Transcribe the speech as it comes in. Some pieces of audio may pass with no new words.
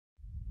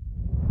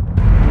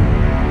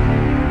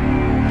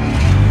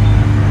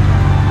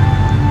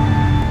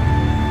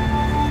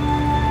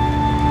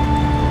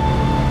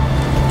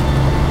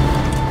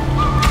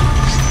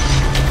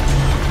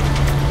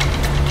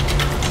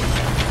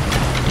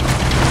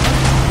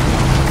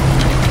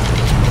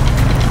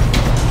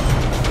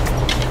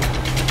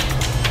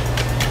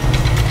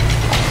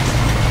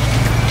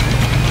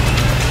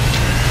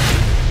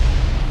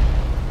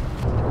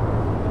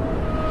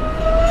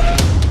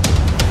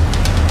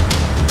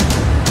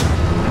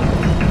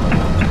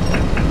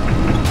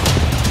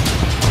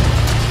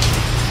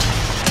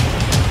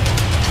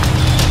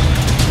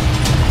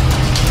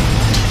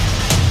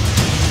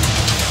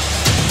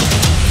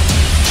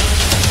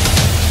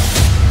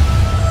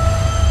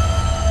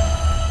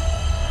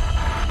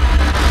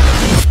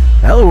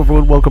Hello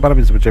everyone, welcome back. I'm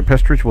Mr.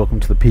 Pestridge. Welcome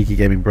to the Peaky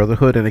Gaming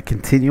Brotherhood and a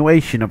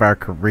continuation of our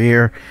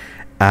career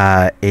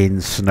in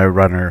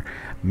Snowrunner.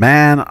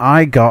 Man,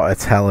 I got a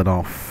telling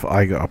off.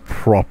 I got a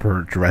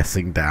proper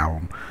dressing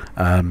down.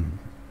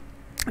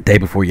 Day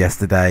before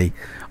yesterday,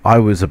 I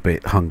was a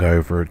bit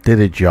hungover, did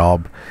a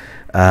job,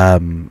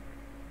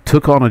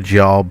 took on a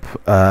job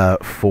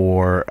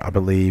for, I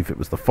believe it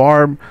was the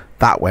farm.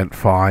 That went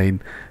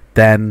fine.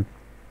 Then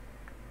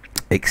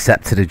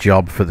accepted a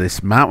job for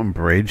this mountain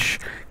bridge,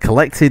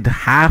 collected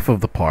half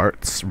of the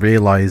parts,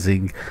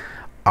 realizing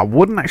I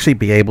wouldn't actually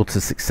be able to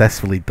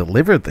successfully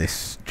deliver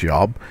this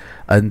job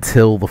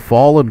until the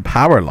fallen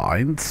power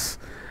lines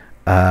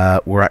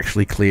were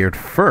actually cleared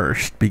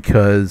first,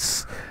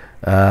 because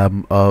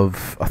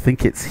of, I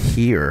think it's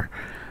here,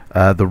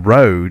 the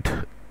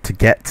road to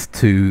get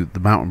to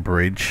the mountain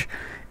bridge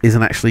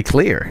isn't actually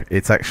clear.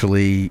 It's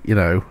actually,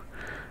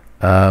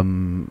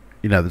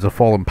 there's a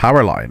fallen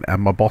power line,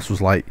 and my boss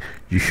was like,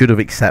 you should have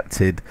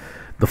accepted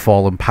the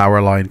fallen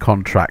power line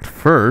contract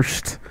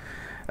first,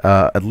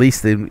 at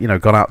least then,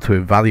 gone out to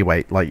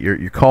evaluate, like,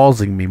 you're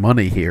causing me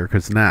money here,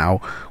 because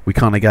now we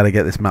kind of got to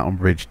get this mountain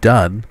bridge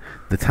done.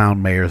 The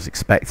town mayor is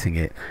expecting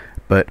it,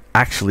 but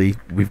actually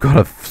we've got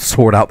to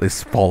sort out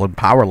this fallen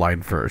power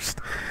line first.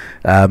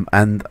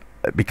 And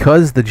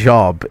because the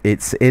job,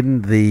 it's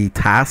in the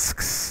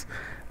tasks,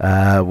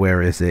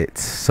 where is it?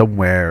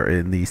 Somewhere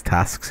in these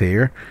tasks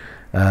here.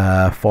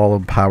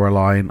 Fallen power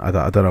line,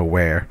 I don't know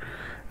where.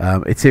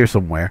 It's here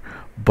somewhere,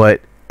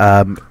 but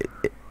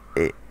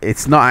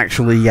it's not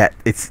actually yet,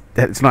 it's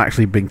not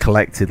actually been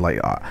collected.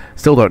 Like, I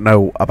still don't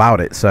know about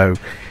it, so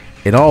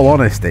in all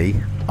honesty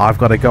I've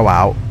got to go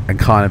out and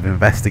kind of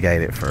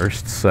investigate it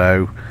first,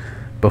 so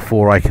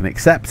before I can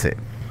accept it.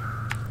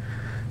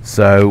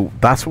 So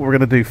that's what we're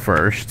going to do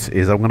first,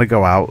 is I'm going to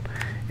go out,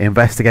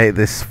 investigate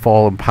this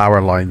fallen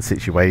power line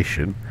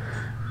situation,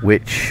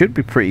 which should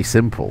be pretty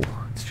simple.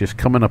 It's just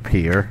coming up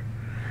here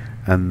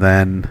and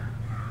then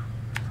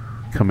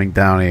coming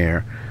down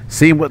here,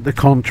 seeing what the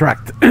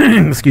contract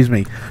excuse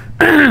me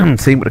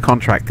seeing what the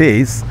contract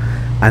is,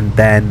 and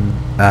then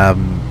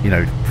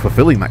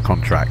fulfilling that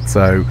contract.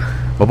 So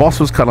my boss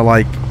was kind of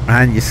like,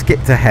 man, you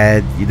skipped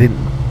ahead, you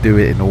didn't do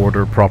it in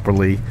order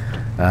properly,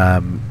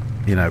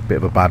 bit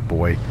of a bad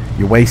boy,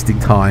 you're wasting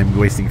time,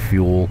 you're wasting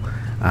fuel,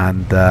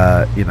 and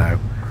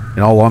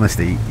in all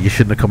honesty, you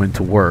shouldn't have come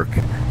into work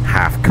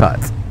half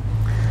cut.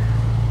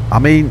 I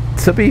mean,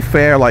 to be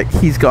fair, like,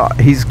 he's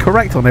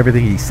correct on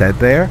everything he said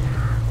there,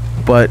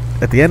 but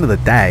at the end of the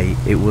day,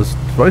 it was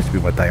supposed to be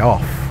my day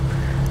off,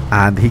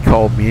 and he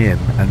called me in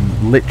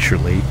and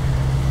literally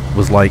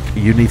was like,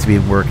 you need to be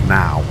in work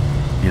now,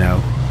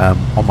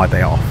 on my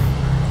day off.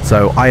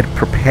 So I had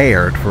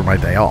prepared for my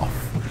day off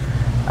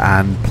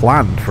and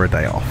planned for a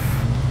day off,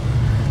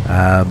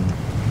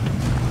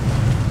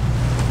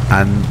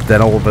 and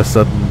then all of a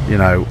sudden,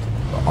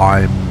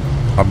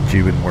 I'm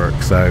due in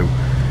work, so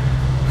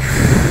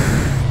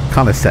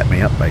kind of set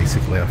me up,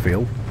 basically, I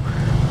feel.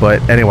 But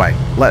anyway,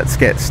 let's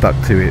get stuck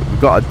to it. We've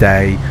got a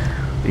day,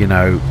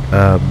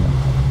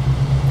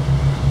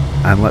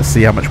 and let's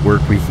see how much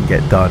work we can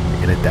get done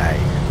in a day.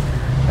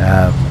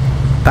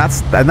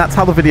 That's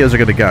how the videos are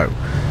going to go.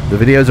 The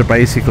videos are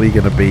basically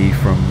going to be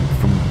from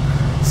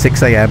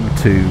 6 AM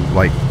to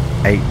like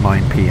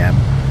 8-9 PM.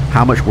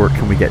 How much work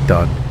can we get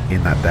done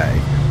in that day?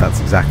 That's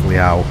exactly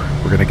how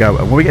we're going to go.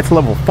 And when we get to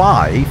level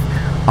 5,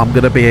 I'm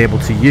going to be able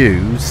to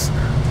use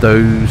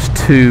those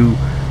 2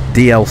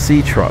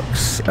 DLC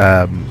trucks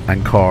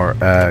and car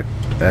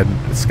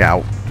and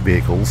scout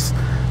vehicles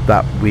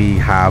that we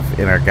have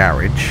in our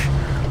garage.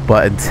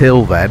 But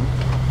until then,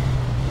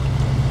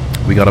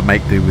 we got to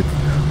make do with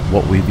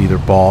what we've either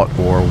bought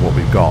or what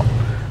we've got.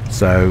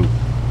 So,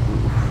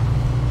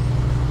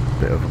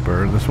 bit of a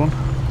burn, this one.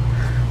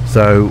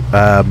 So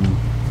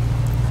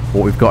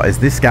what we've got is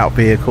this scout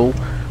vehicle,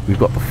 we've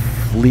got the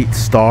Fleet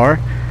Star,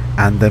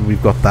 and then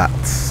we've got that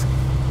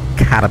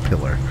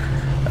Caterpillar.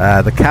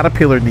 The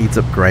Caterpillar needs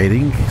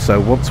upgrading, so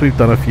once we've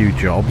done a few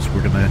jobs,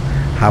 we're going to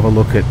have a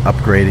look at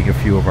upgrading a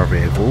few of our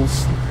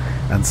vehicles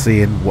and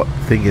seeing what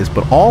the thing is.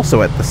 But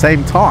also at the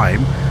same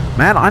time,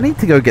 man, I need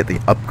to go get the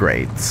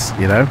upgrades,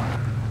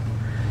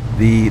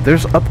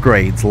 there's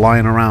upgrades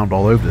lying around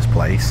all over this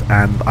place,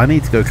 and I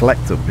need to go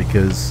collect them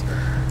because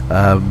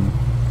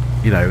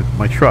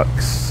my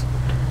trucks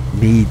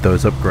need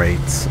those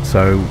upgrades.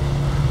 So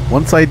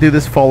once I do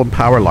this fallen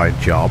power line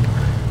job,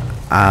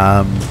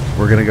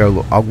 we're gonna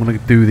go. I'm gonna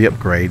do the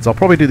upgrades. I'll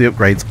probably do the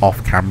upgrades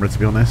off camera, to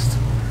be honest.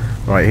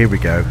 Right, here we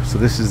go. So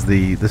this is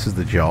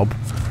the job,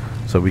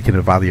 so we can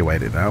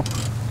evaluate it now.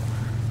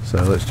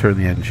 So let's turn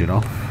the engine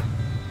off,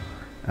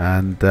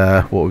 and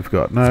what we've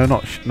got?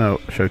 No,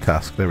 show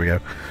task. There we go.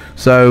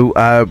 So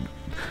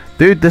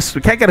dude,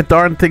 we can't get a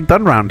darn thing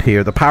done around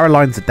here. The power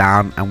lines are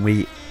down, and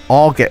we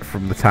all get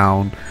from the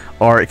town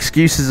are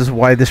excuses as to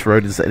why this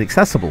road is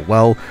inaccessible.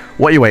 Well,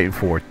 what are you waiting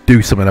for?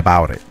 Do something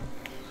about it.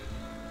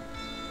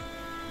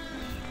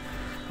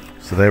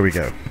 So there we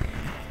go.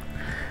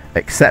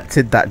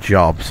 Accepted that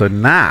job. So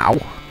now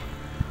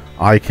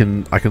I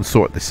can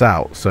sort this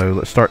out. So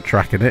let's start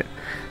tracking it.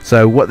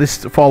 So what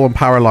this fallen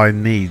power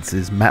line needs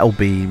is metal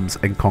beams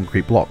and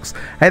concrete blocks.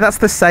 Hey, that's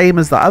the same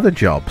as the other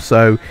job.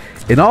 So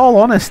in all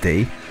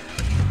honesty,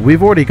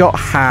 we've already got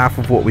half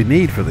of what we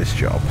need for this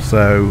job.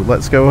 So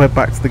let's go head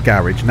back to the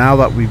garage. Now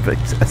that we've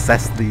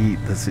assessed the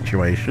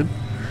situation,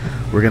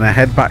 we're going to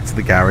head back to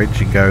the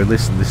garage and go,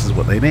 listen, this is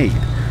what they need.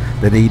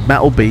 They need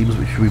metal beams,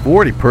 which we've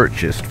already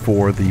purchased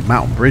for the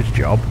mountain bridge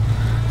job.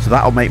 So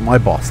that'll make my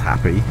boss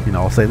happy. You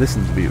know, I'll say,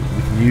 listen, we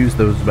can use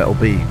those metal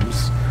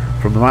beams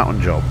from the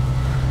mountain job.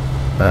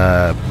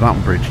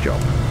 Mountain bridge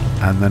job.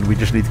 And then we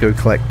just need to go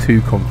collect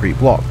 2 concrete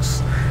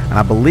blocks. And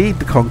I believe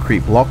the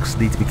concrete blocks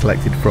need to be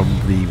collected from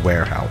the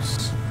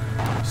warehouse.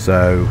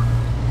 So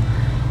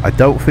I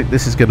don't think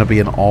this is going to be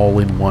an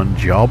all-in-one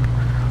job.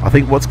 I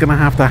think what's going to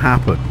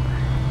happen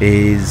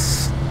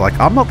is, like,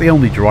 I'm not the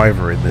only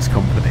driver in this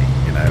company,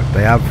 you know.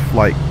 They have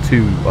like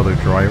 2 other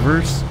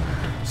drivers.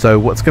 So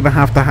what's going to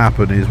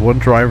happen is one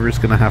driver is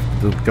going to have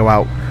to go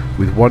out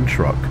with 1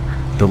 truck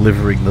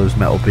delivering those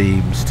metal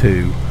beams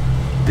to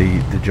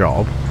the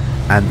job,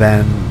 and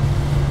then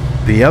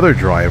the other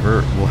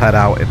driver will head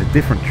out in a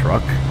different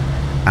truck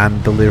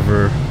and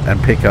deliver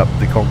and pick up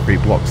the concrete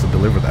blocks and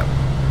deliver them.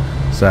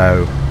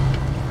 So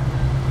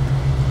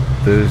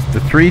there's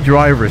the 3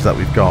 drivers that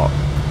we've got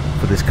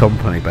for this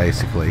company,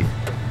 basically.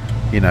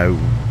 You know,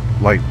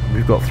 like,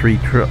 we've got 3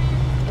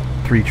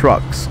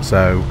 trucks.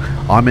 So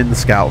I'm in the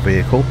scout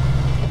vehicle,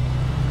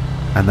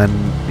 and then,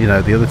 you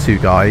know, the other 2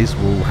 guys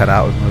will head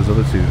out in those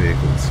other 2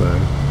 vehicles. So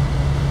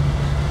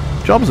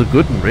jobs are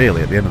good, and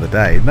really, at the end of the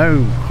day,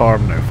 no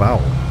harm, no foul.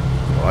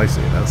 That's what I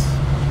see it as.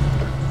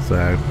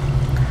 So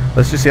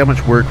let's just see how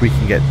much work we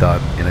can get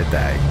done in a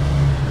day.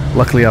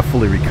 Luckily, I've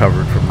fully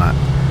recovered from that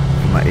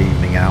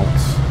evening out.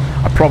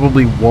 I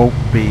probably won't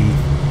be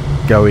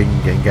going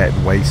and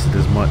getting wasted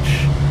as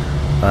much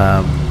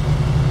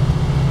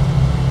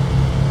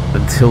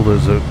until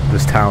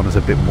this town is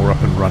a bit more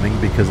up and running,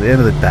 because at the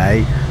end of the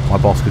day, my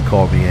boss could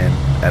call me in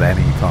at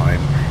any time.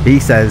 He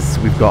says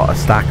we've got a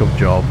stack of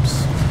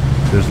jobs.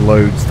 There's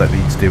loads that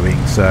needs doing,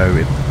 so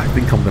I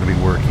think I'm going to be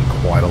working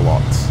quite a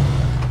lot,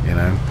 you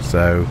know.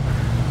 So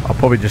I'll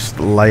probably just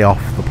lay off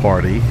the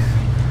party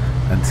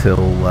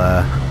until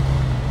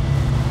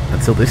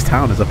this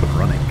town is up and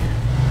running.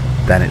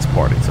 Then it's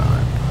party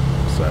time.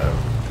 So,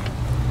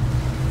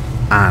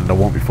 and I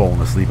won't be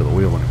falling asleep at the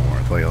wheel anymore,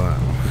 I'll tell you that.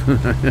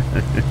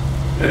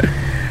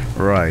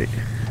 Right.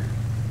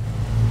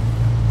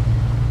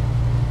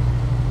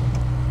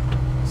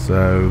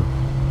 So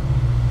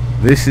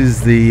this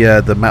is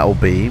the metal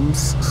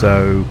beams.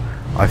 So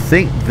I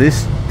think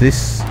this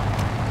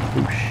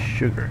oh,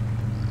 sugar.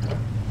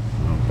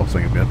 Oh, boss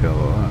ain't gonna be happy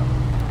about that.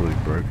 It's really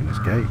broken his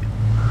gate.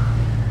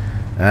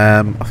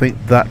 I think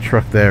that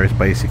truck there is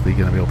basically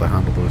going to be able to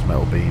handle those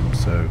metal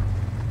beams. So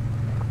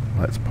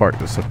let's park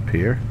this up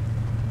here.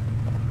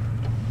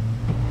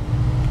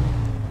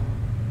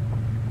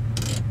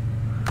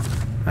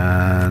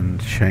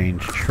 And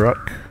change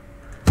truck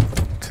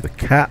to the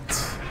cat.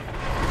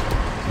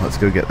 Let's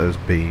go get those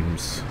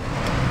beams.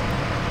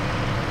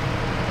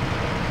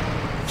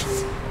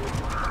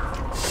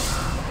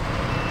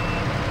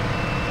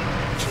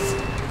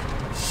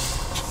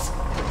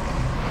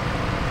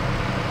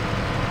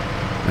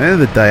 At the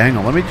end of the day, hang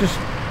on, let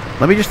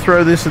me just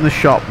throw this in the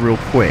shop real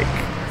quick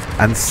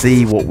and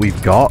see what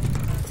we've got.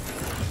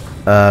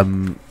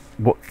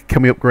 What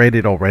can we upgrade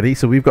it already?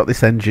 So we've got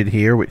this engine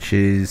here, which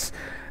is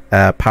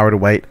power to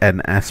weight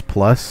NS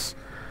plus.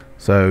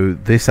 So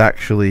this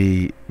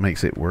actually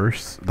makes it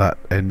worse, that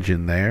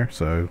engine there,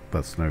 so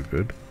that's no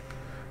good.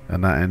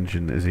 And that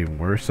engine is even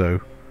worse, so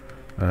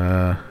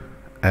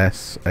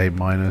S, A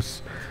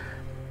minus.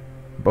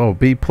 Oh,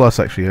 B plus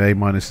actually, A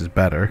minus is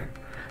better.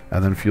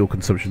 And then fuel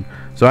consumption.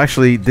 So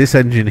actually this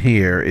engine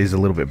here is a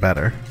little bit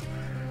better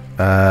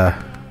to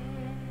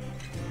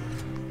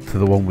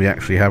the one we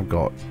actually have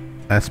got.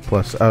 S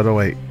plus, oh no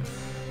wait.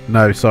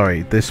 No,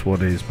 sorry, this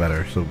one is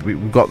better. So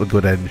we've got the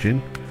good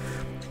engine.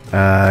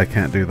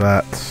 Can't do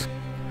that.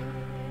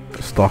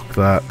 Stock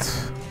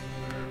that.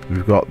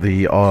 We've got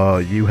the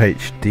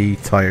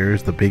UHD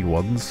tires, the big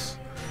ones.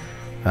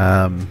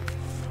 I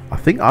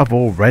think I've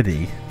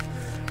already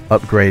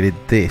upgraded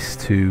this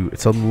to,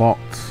 it's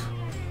unlocked,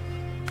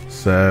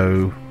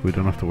 so we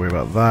don't have to worry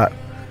about that.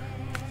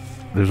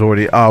 There's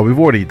already, we've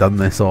already done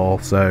this all,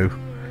 so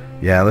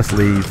yeah, let's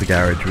leave the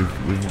garage.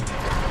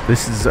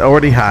 This has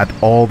already had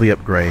all the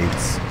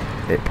upgrades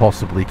it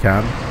possibly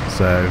can,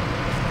 so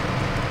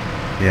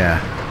yeah,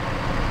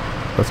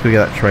 let's go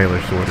get that trailer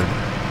sorted.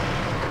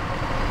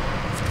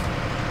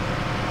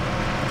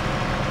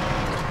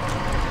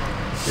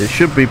 It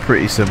should be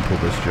pretty simple,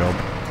 this job.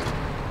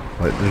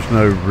 Like, there's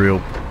no real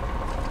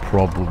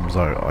problems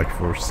I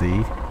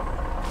foresee.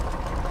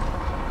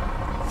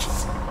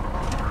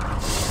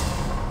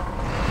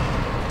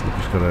 We've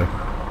just gotta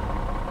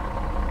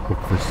hook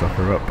this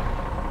sucker up.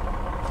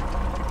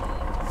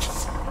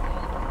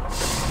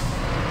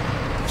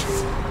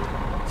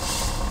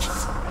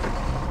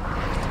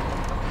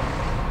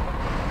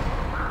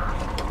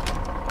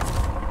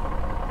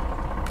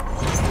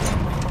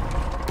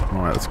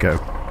 Alright, let's go.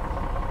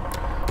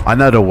 I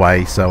know the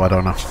way, so I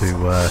don't have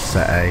to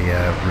set a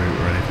route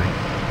or anything.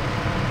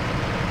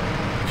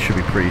 It should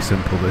be pretty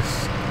simple,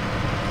 this.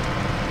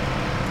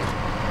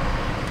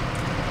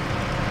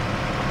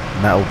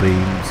 Metal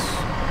beams,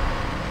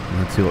 and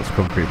then 2 lots of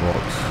concrete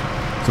blocks.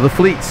 So the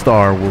Fleet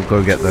Star will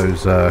go get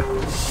those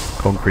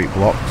concrete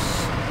blocks.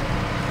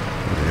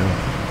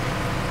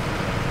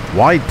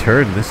 Wide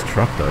turn this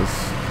truck does.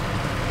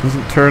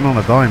 Doesn't turn on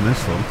a dime,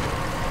 this one.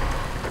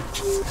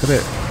 Look at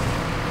it.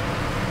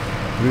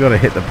 We gotta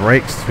hit the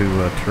brakes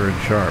to turn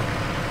sharp.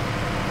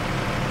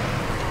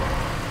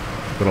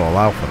 Gotta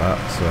allow for that,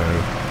 so.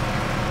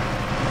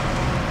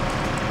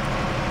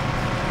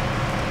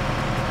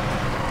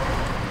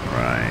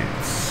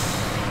 Right.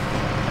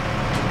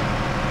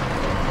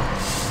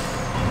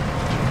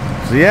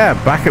 So yeah,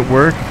 back at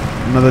work.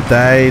 Another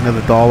day,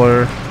 another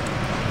dollar.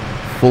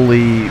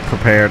 Fully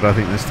prepared, I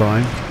think, this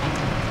time.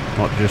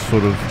 Not just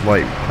sort of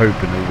like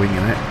hoping or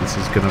winging it. This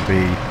is gonna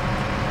be.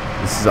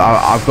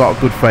 I've got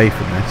good faith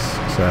in this.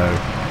 So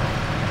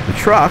the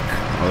truck,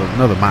 well,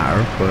 another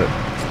matter, but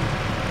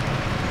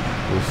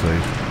we'll see.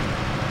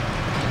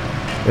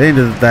 At the end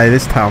of the day,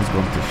 this town's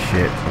gone to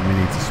shit, and we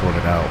need to sort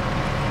it out.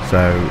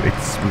 So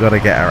we got to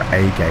get our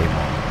A game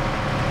on.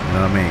 You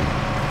know what I mean?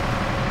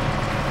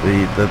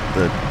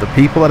 The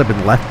people that have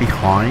been left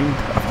behind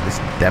after this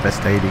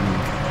devastating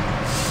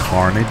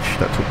carnage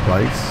that took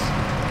place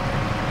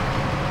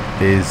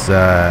is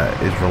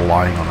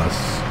relying on us.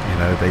 You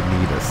know, they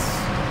need us.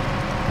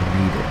 They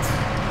need it.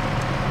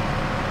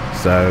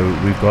 So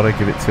we've got to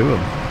give it to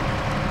them.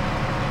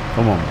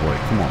 Come on, boy.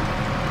 Come on.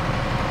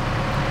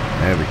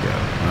 There we go.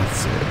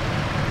 That's it.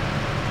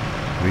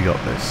 We got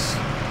this.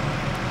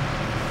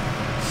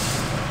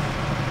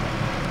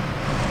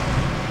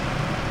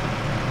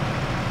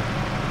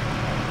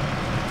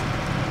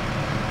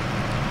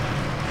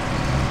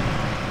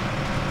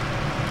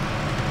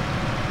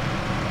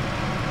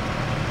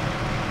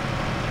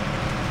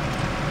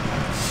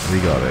 We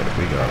got it.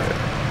 We got it.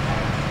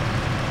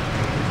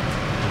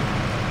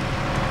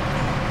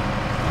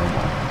 Come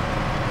on.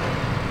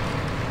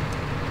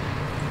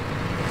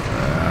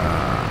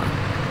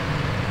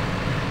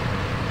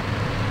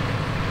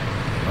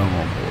 Come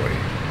on, boy.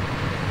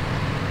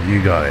 You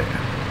got it.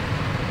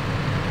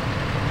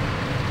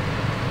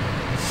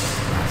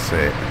 That's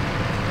it.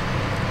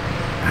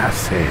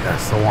 That's it.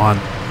 That's the one.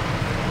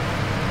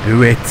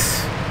 Do it.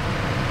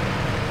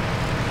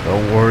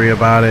 Don't worry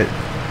about it.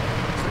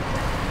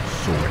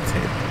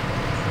 Sorted.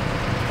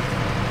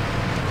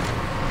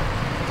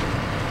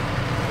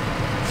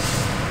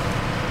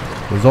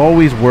 There's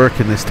always work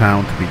in this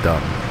town to be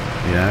done,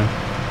 you know,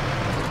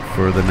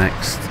 for the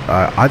next,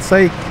 I'd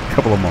say,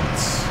 couple of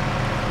months.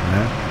 You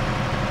know?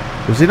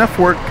 There's enough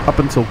work up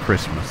until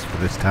Christmas for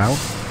this town,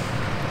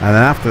 and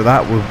then after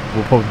that we'll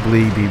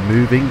probably be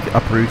moving,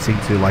 uprooting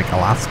to like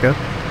Alaska,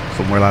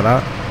 somewhere like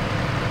that.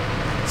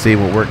 See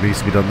what work needs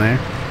to be done there.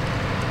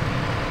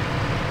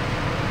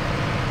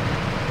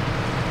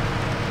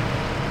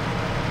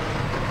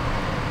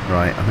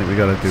 Right, I think we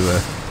gotta do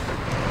a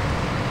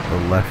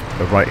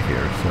right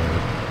here, so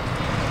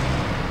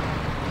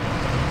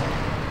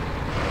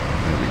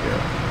there we go.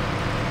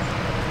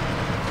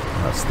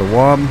 That's the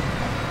one.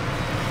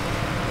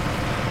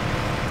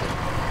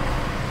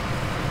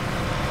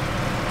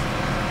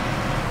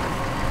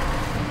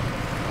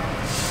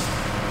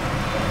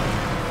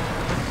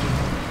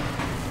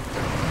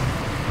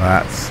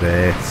 That's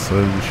it,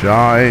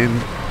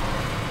 sunshine.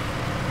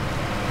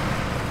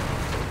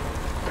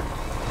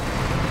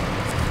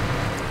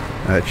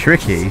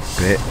 Tricky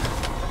bit.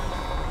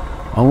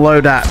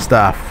 Unload that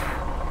stuff.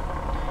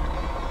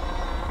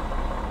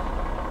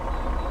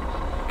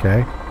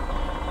 Okay.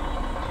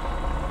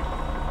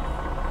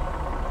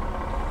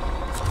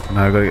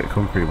 Now I've got to get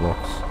concrete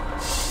blocks.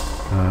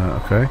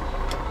 Okay.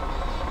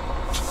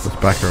 Let's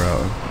back her out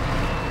then.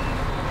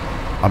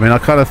 I mean, I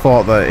kind of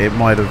thought that it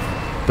might have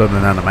done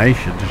an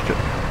animation just to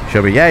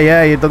show me,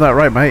 yeah, you've done that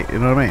right, mate. You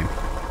know what I mean?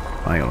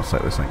 Hang on a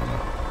sec, this ain't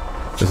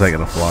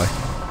gonna fly.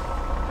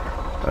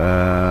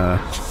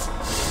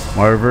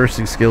 My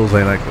reversing skills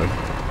ain't that good.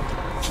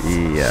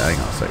 Yeah, hang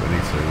on a sec, we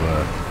need to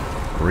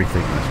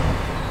rethink this one.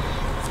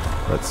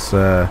 Let's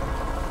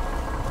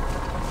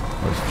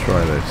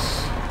try this.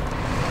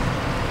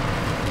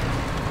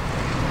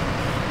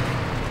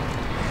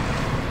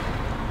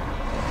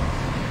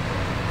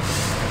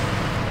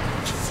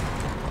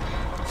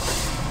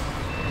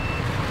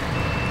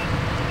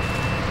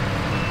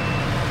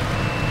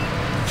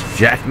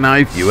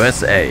 Jackknife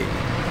USA.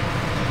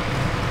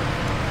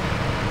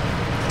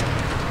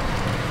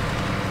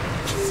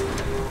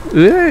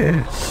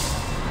 Yeah.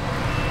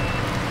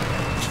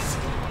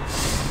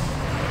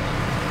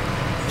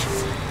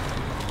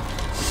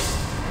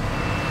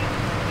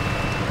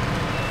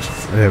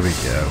 There we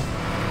go.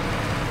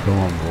 Come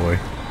on, boy.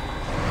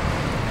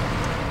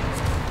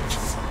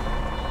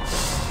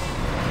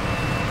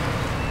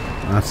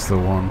 That's the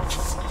one.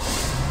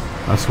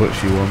 That's what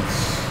she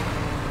wants.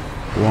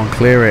 Go on,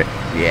 clear it.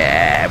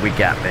 Yeah, we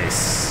got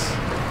this.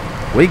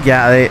 We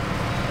got it.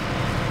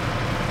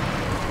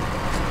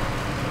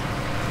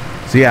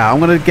 So yeah, I'm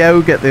gonna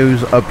go get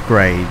those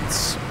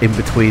upgrades in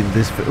between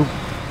this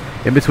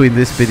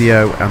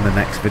video and the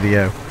next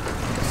video.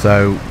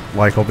 So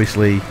like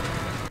obviously,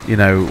 you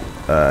know,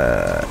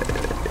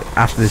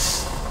 after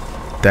this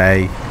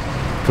day,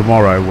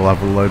 tomorrow we'll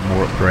have a load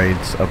more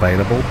upgrades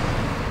available,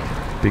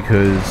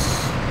 because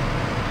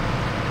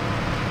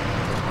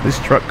this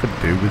truck could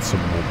do with some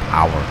more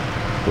power,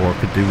 or it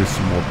could do with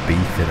some more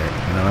beef in it,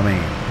 you know what I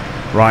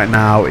mean? Right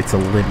now it's a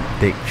limp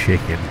dick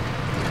chicken.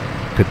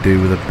 Could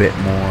do with a bit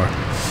more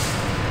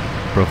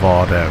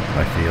bravado,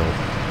 I feel.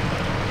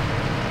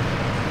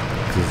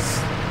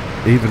 Because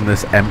even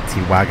this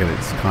empty wagon,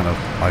 it's kind of,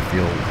 I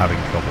feel, having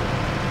trouble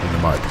in the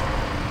mud.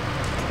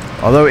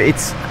 Although I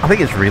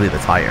think it's really the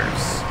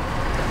tires.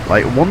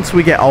 Like, once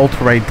we get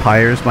all-terrain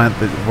tires, man,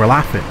 we're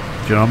laughing.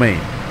 Do you know what I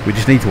mean? We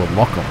just need to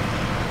unlock them.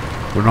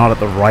 We're not at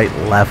the right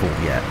level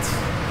yet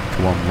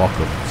to unlock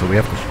them, so we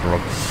have to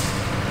struggle.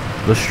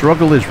 The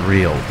struggle is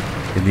real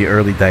in the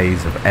early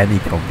days of any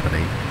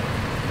company.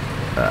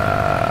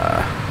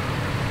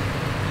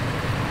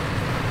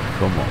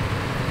 Come on.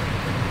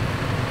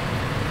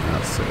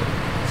 That's it.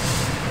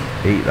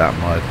 Eat that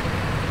mud.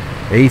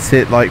 Eat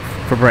it like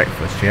for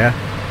breakfast, yeah?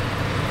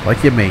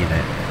 Like you mean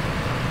it.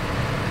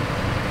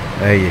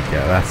 There you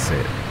go, that's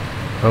it.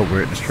 Oh,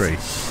 we're at this tree.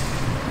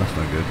 That's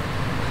no good.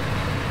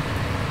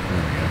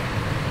 There we go.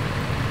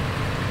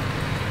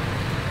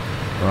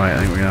 Right, I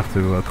think we're going to have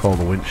to call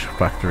the winch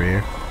factory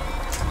here.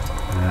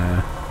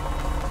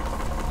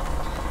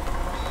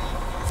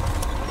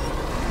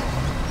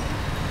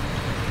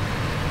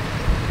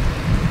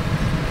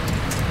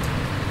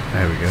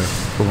 There we go.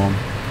 Come on.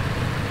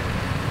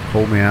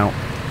 Pull me out.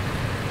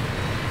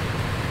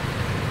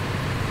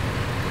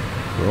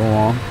 Go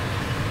on.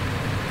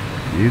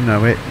 You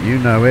know it. You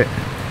know it.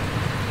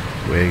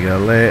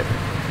 Wiggle it.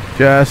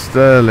 Just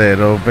a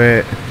little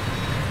bit.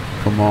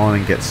 Come on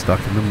and get stuck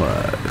in the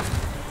mud.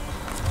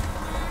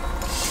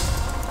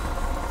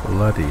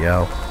 Bloody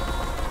hell.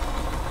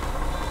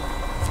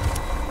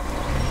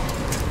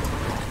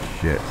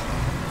 Shit.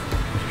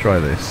 Let's try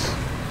this.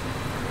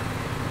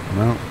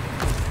 No.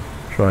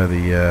 Try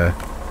the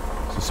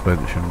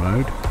suspension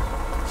mode.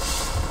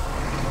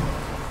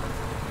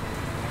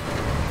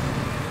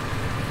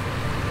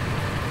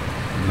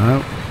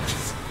 No.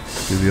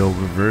 Do the old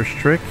reverse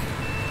trick.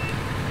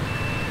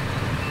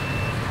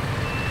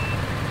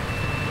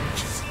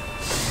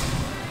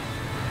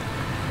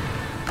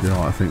 You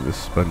know, I think the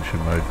suspension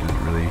mode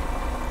didn't really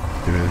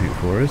do anything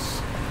for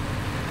us.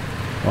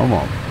 Come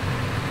on.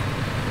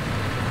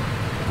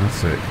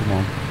 That's it, come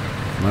on.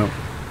 Nope.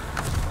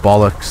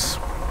 Bollocks.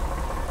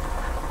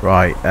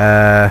 Right,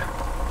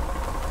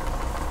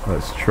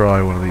 let's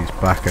try one of these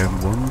back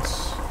end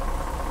ones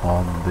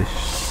on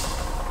this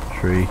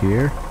tree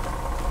here.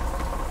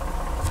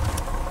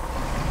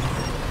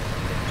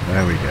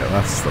 There we go,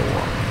 that's the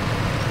one.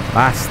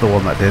 That's the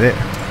one that did it.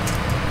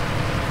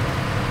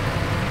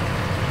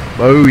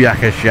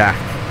 Booyaka shack.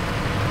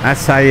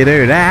 That's how you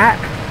do that,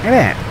 isn't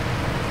it?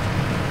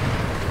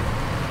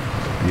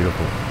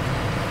 Beautiful.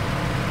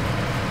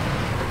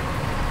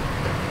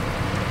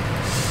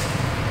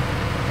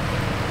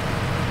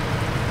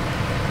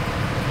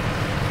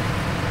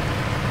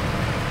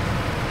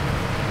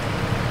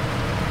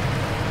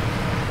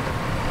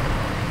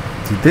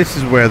 See, this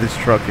is where this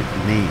truck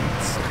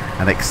needs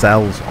and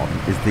excels on,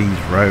 is these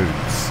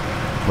roads.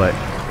 But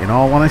in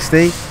all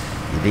honesty,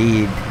 you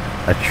need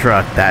a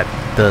truck that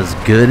does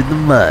good in the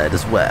mud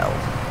as well.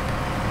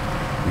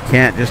 You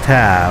can't just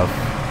have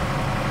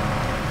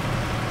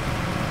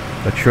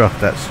a truck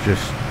that's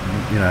just,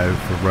 you know,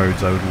 for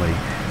roads only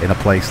in a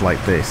place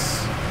like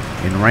this.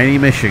 In rainy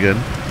Michigan,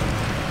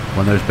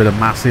 when there's been a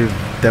massive,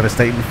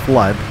 devastating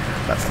flood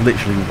that's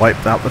literally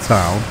wiped out the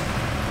town,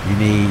 you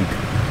need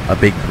a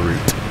big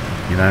brute,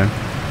 you know?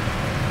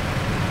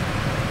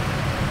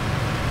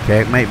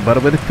 Can't make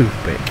butter with a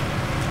toothpick.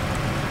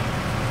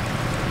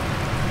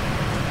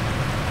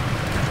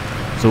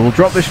 So we'll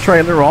drop this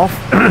trailer off,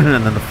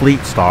 and then the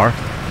Fleet Star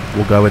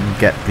will go and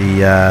get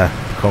the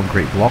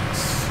concrete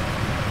blocks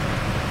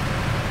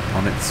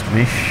on its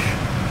mish.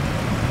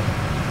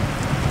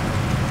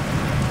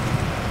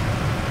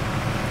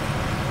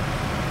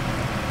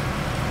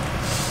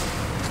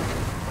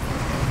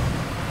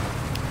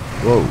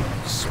 Whoa,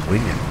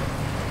 swinging.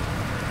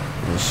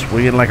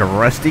 Swinging like a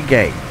rusty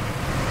gate.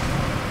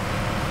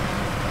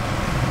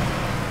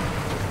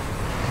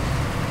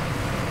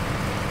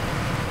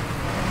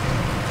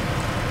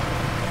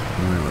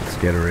 Let's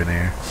get her in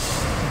here.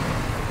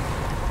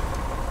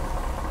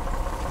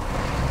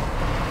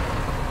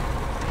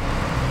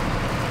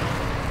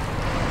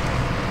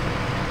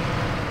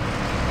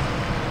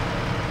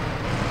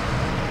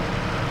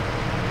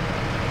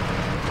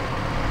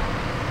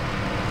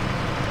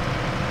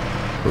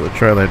 Put the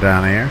trailer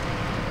down here.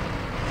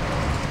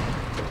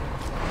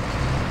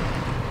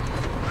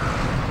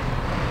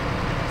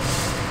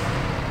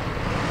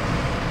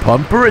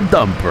 Pumper and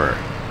dumper.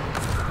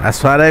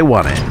 That's how they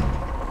want it.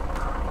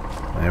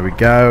 There we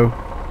go.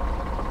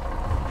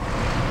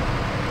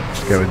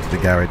 Let's go into the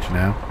garage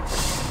now.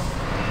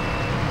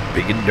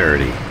 Big and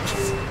dirty.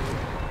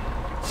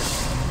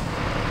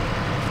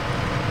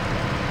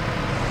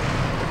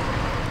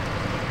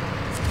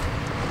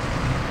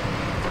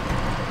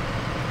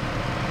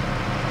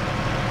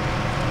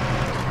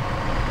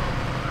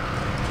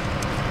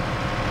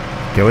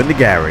 Go in the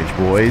garage,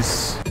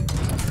 boys.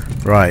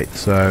 Right,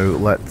 so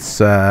let's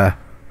how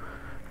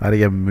do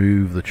you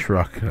move the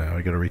truck now?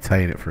 I gotta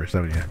retain it first,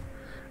 haven't you?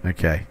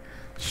 Okay.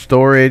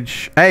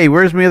 Storage. Hey,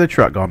 where's my other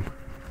truck gone?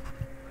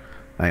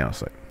 Hang on a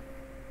sec.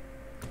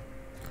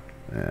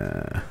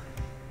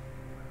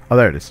 Oh,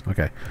 there it is.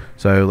 Okay.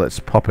 So let's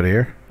pop it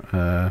here.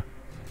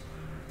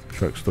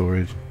 Truck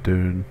storage,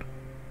 dune.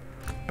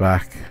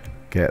 Back.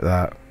 Get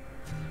that.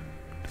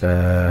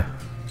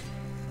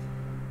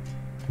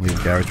 Leave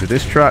the garage with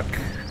this truck.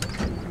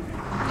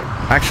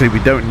 Actually, we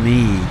don't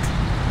need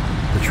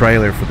the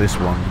trailer for this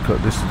one.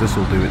 This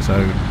will do its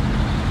own.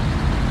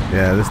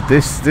 Yeah,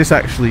 this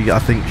actually I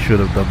think should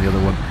have done the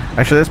other one.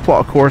 Actually, let's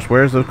plot a course.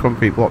 Where's the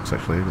concrete blocks?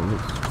 Actually,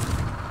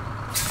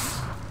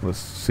 let's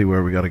see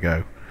where we gotta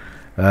go.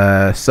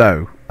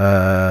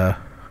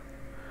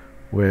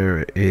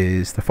 Where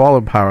is the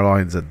fallen power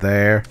lines? Are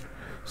there?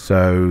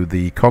 So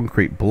the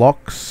concrete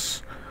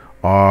blocks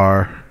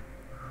are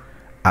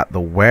at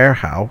the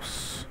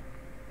warehouse.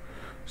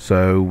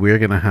 So we're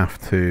gonna have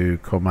to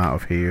come out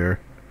of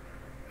here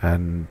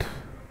and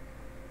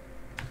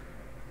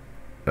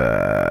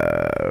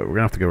we're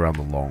gonna have to go around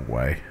the long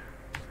way.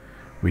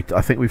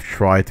 I think we've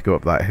tried to go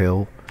up that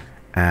hill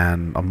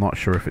and I'm not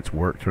sure if it's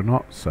worked or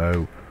not,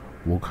 so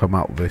we'll come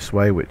out this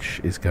way,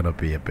 which is gonna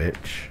be a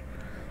bitch.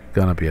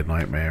 Gonna be a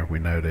nightmare, we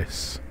know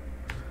this.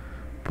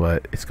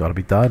 But it's gotta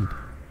be done.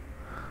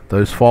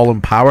 Those fallen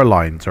power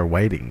lines are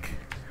waiting.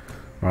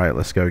 Right,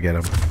 let's go get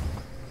them.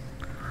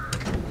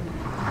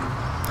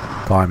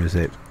 Time is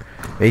it?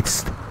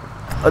 It's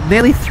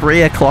nearly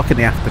 3 o'clock in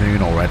the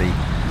afternoon already.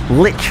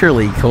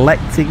 Literally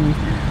collecting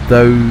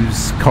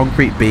those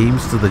concrete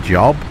beams to the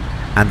job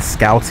and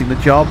scouting the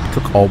job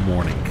took all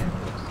morning.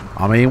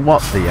 I mean,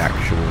 what the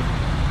actual...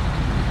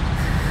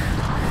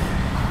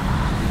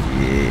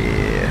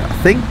 Yeah, I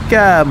think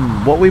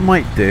what we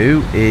might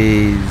do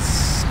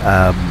is...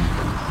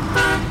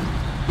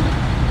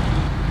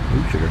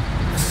 Ooh, sugar.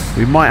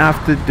 We might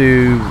have to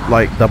do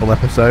like double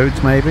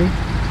episodes, maybe.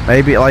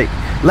 Maybe like...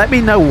 Let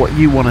me know what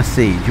you want to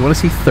see. Do you want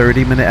to see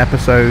 30-minute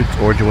episodes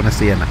or do you want to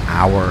see an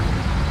hour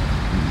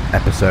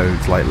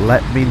episodes? Like,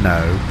 let me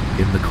know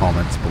in the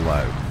comments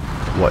below.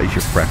 What is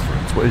your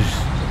preference? What is...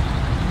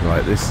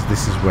 Right, this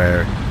is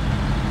where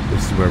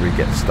we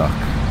get stuck.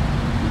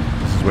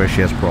 This is where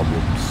she has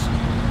problems.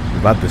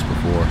 We've had this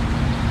before.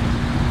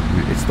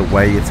 It's the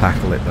way you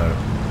tackle it though.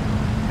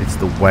 It's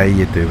the way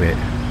you do it.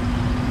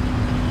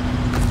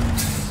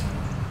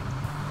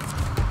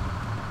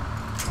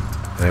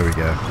 There we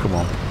go. Come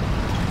on.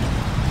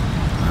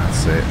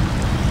 That's it.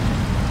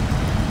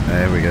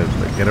 There we go.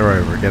 Get her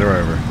over. Get her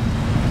over.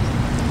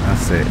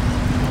 That's it.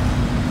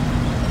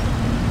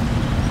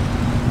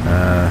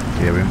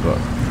 Yeah, we haven't got...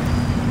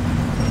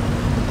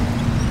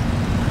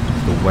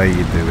 It's the way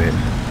you do it.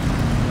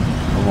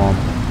 Come on.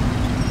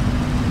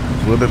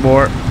 Just a little bit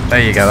more.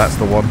 There you go. That's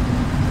the one.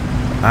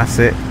 That's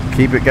it.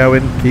 Keep it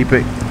going. Keep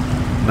it...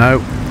 No.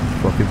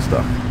 Fucking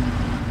stuck.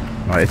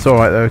 Right, it's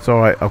alright though. It's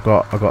alright. I've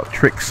got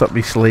tricks up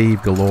my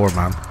sleeve galore,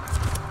 man.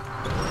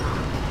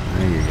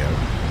 There you go.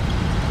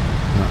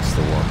 That's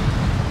the one.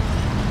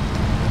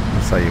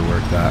 That's how you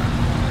work that.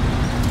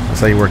 That's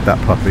how you work that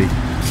puppy.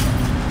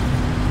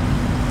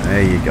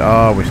 There you go.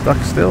 Oh, we're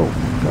stuck still.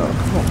 Oh,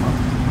 come on,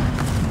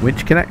 man.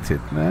 Winch connected.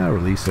 Now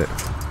release it.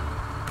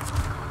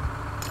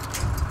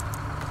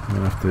 I'm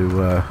gonna have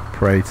to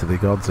pray to the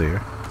gods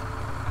here.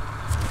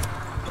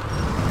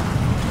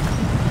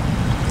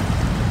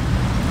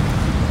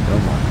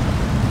 Come on.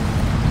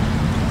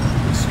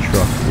 This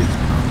truck is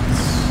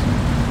nuts.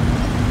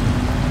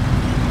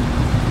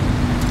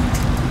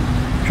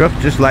 Truck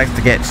just likes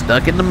to get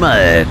stuck in the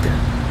mud.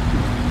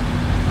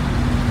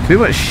 Too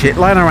much shit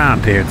lying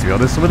around here, to be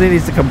honest. Somebody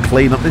needs to come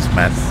clean up this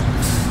mess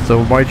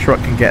so my truck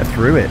can get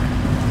through it.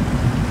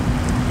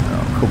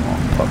 Oh, come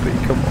on, puppy,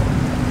 come on.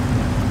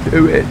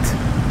 Do it.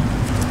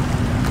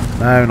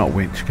 No, not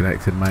winch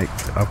connected, mate.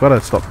 I've got to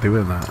stop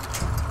doing that.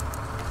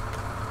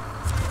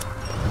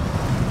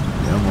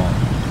 Come on.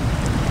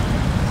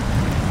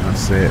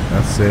 That's it,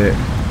 that's it.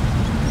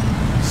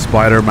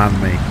 Spider-Man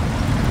me.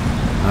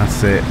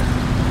 That's it.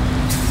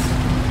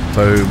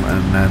 Boom,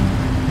 and then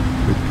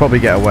we'd probably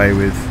get away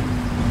with...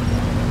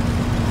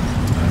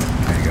 No,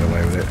 can't get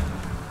away with it.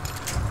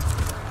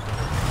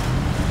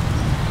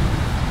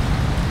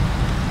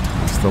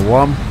 That's the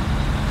one.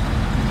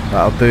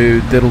 That'll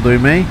do, diddle do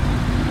me.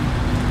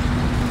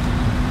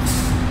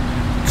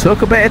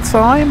 Took a bit of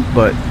time,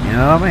 but you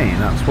know what I mean?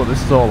 That's what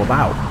this is all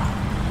about.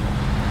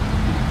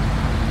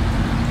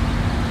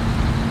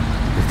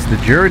 It's the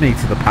journey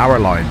to the power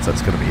lines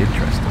that's going to be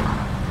interesting.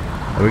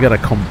 We got to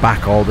come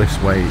back all the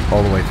way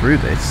through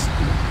this,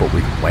 but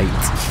we wait.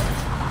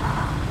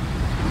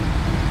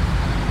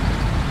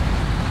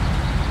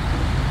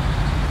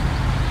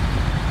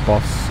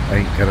 Boss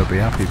ain't gonna be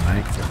happy,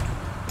 mate.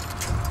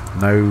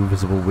 No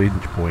visible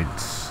winch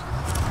points.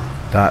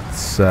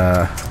 That's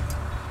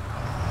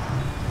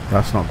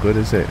not good,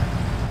 is it?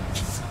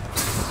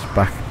 Let's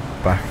back.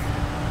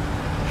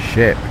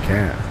 Shit, we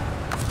can't.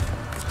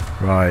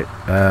 Right,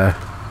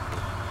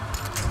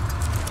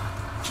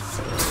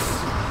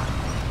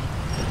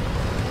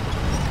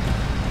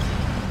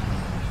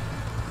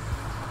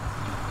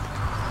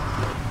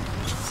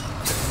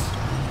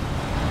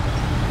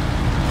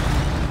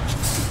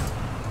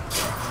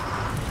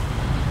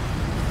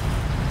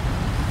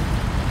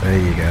 There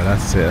you go.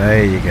 That's it.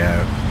 There you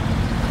go.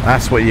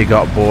 That's what you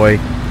got, boy.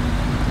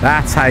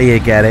 That's how you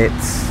get it.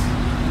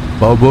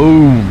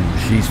 Ba-boom.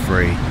 She's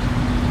free.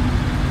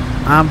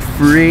 I'm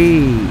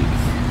free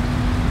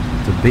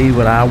to be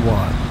what I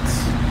want.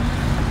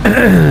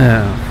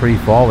 Free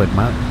falling,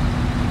 man.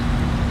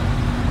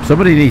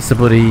 Somebody needs to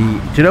bloody...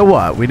 Do you know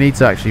what? We need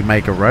to actually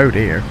make a road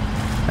here.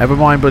 Never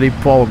mind bloody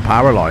falling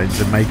power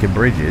lines and making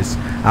bridges.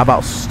 How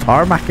about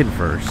tarmacking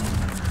first?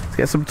 Let's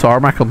get some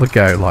tarmac on the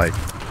go, like.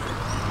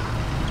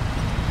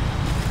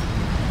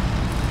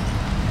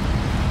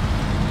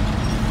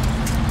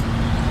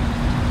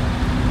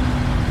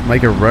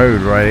 Make a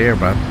road right here,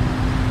 man.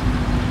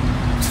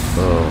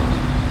 Oh.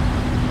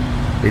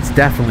 It's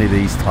definitely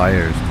these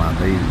tires, man.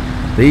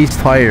 These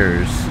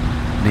tires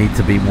need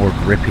to be more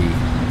grippy.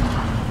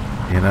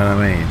 You know what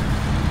I mean?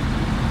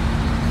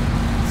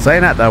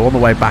 Saying that though, on the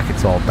way back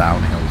it's all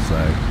downhill, so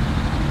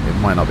it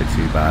might not be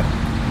too bad.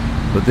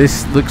 But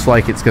this looks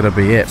like it's going to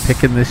be it.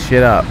 Picking this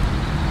shit up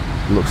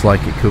looks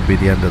like it could be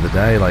the end of the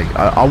day. Like,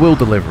 I will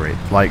deliver it.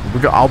 Like,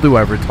 I'll do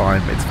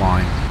overtime. It's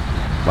fine.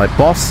 Like,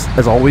 boss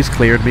has always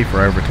cleared me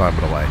for overtime,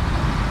 by the way.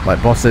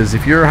 Like, boss says,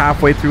 if you're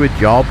halfway through a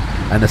job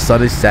and the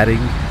sun is setting,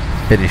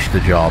 finish the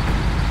job.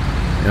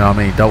 You know what I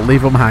mean? Don't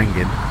leave them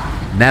hanging.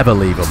 Never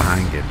leave them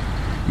hanging.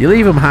 You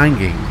leave them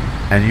hanging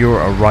and you're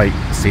a right,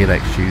 see you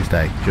next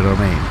Tuesday. Do you know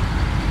what I mean?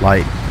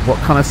 Like, what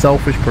kind of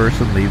selfish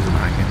person leaves them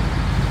hanging?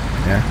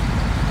 Yeah?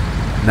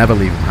 Never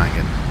leave them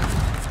hanging.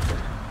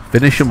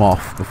 Finish them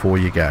off before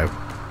you go.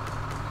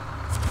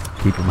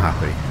 Keep them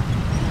happy.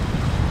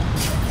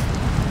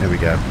 There we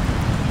go.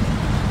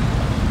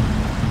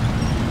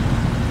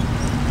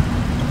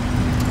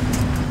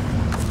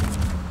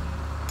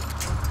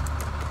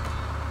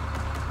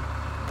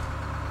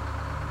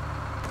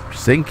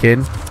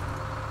 Sinking. Come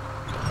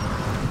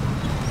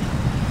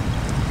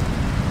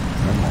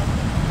on.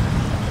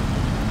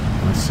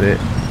 That's it.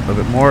 A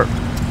little bit more.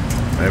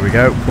 There we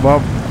go. Come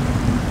on.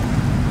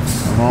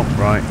 Come on.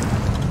 Right.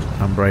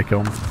 Handbrake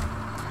on.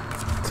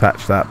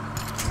 Attach that.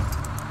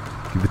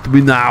 Give it to me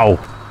now.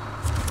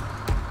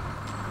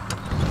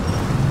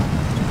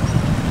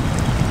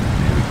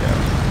 There we go.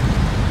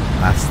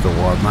 That's the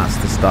one. That's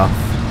the stuff.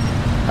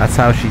 That's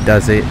how she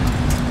does it.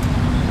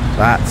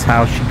 That's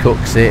how she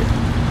cooks it.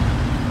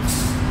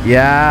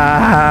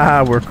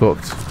 Yeah, we're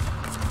cooked.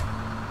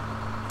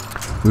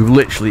 We've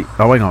literally...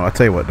 Oh, hang on. I'll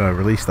tell you what. No,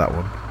 release that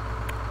one.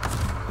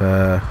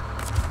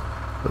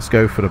 Let's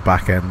go for the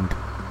back end.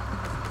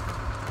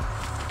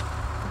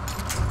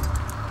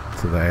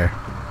 To there.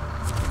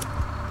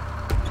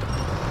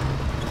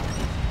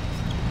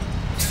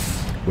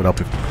 Would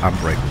help if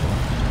handbrake was on.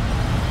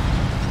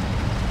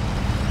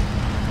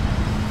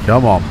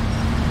 Come on.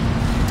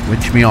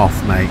 Winch me off,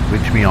 mate.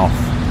 Winch me off.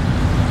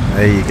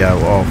 There you go.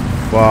 Oh.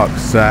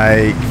 Fuck's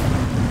sake.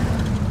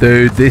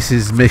 Dude, this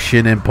is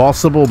mission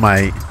impossible,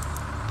 mate.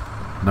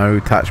 No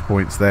attach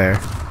points there.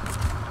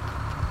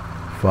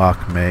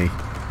 Fuck me.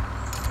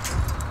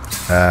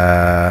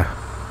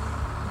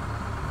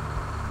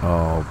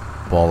 Oh,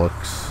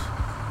 bollocks.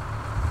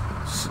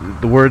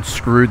 The word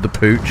screwed the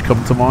pooch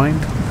come to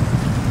mind.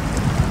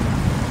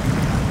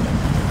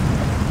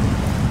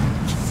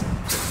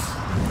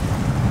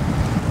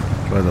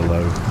 Try the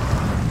low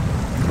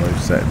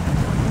setting.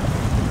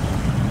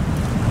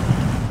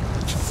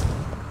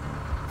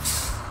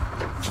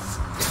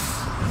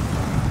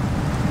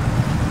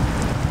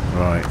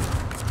 Right.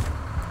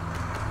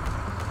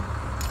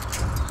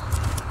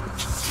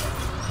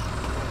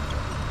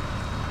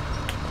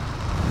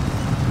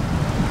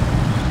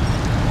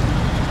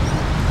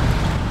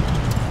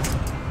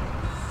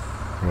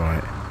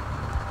 Right.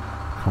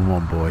 Come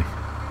on, boy.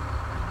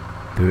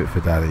 Do it for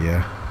daddy,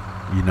 yeah?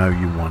 You know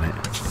you want it.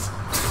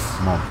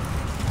 Come on.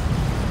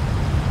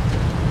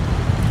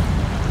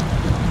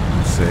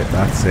 That's it,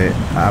 that's it.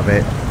 Have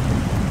it.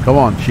 Come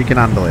on, she can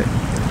handle it.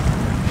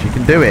 She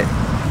can do it.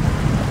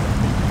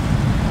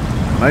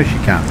 No, she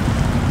can.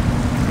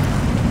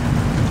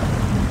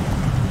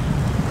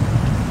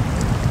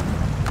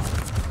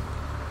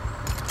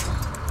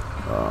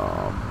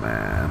 Oh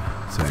man,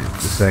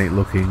 this ain't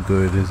looking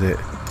good, is it?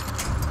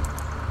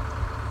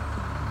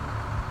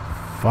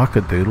 Fuck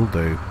a doodle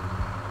do.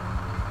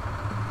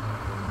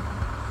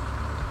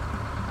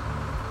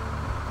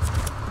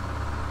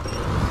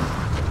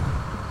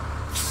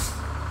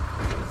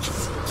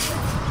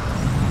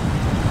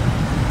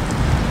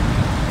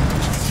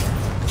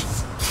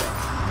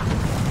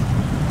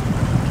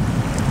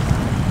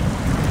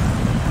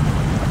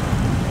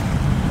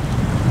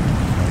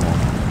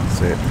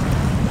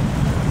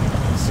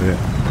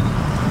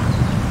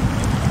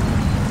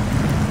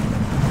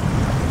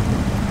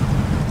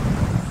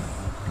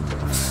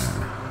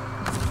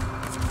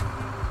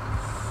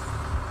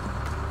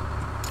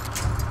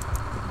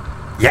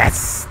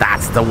 Yes,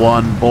 that's the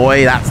one,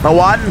 boy. That's the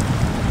one.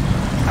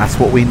 That's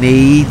what we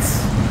need.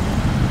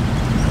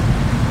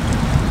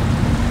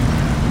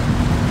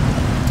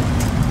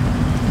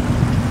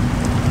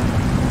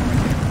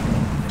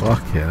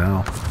 Fucking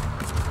hell.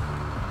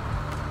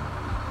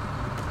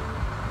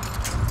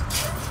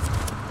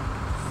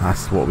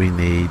 That's what we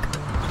need.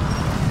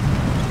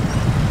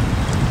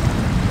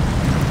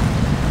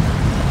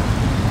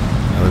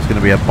 Now there's going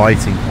to be a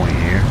biting point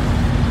here.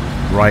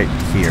 Right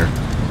here.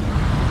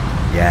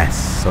 Yes,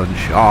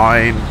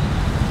 sunshine.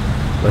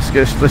 Let's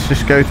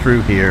just go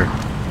through here.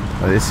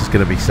 This is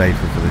going to be safer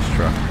for this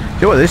truck.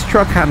 You know what? This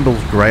truck handles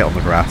great on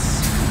the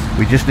grass.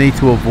 We just need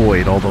to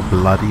avoid all the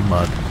bloody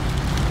mud.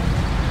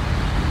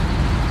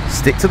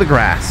 Stick to the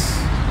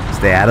grass.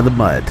 Stay out of the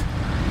mud.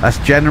 That's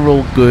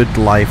general good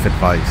life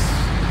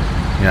advice.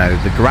 You know,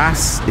 the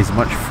grass is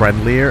much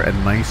friendlier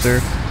and nicer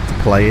to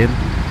play in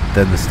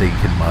than the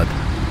stinking mud.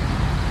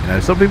 You know,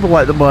 some people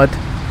like the mud,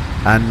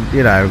 and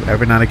you know,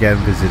 every now and again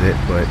visit it,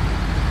 but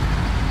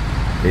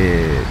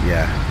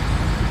yeah,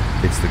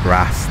 it's the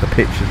grass. The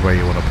pitch is where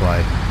you want to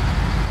play.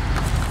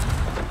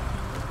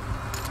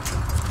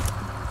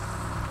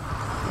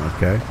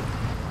 Okay,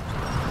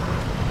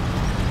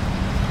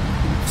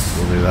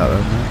 we'll do that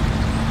then, mate.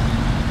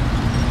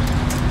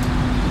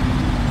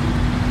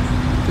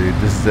 Dude,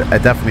 this is a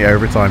definitely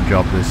overtime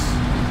job. This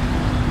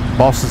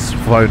boss is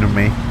phoning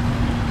me.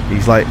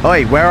 He's like,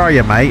 "Oi, where are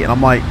you, mate?" And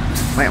I'm like,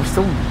 "Mate, I'm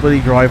still bloody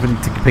driving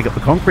to pick up the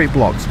concrete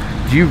blocks.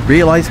 Do you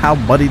realise how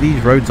muddy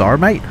these roads are,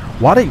 mate?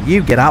 Why don't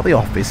you get out of the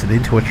office and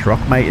into a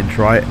truck, mate, and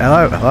try it?"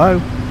 Hello, hello.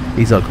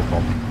 He's hung up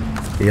on me.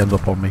 He hung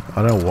up on me.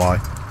 I don't know why.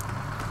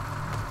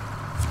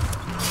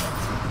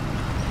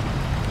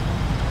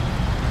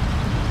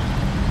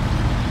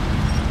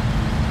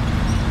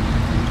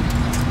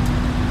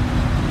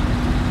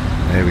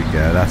 There we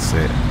go. That's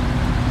it.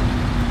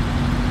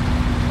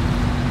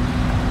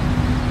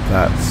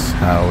 That's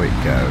how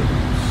it goes.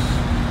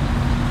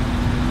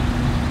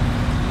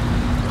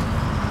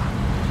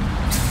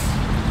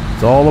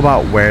 It's all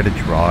about where to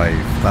drive.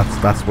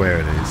 That's where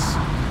it is.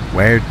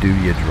 Where do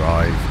you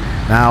drive?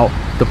 Now,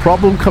 the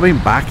problem coming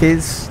back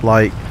is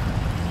like,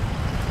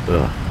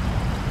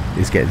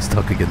 he's getting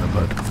stuck again in the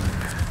mud.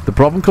 The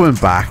problem coming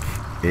back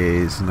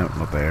is no,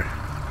 not there.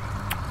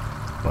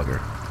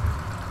 Bugger.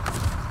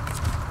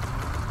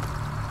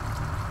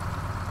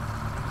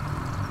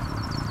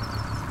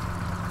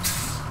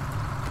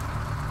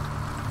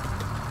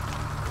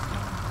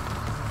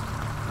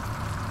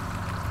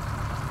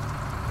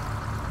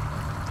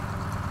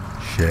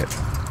 Shit.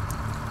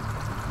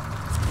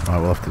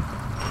 Alright, we'll have to.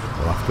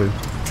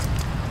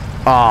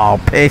 Oh,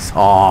 piss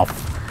off,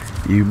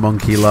 you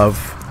monkey love.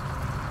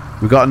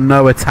 We've got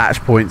no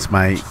attach points,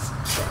 mate.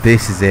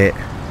 This is it.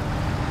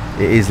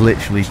 It is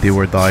literally do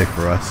or die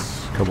for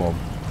us. Come on.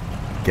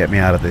 Get me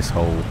out of this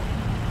hole.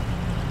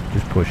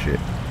 Just push it.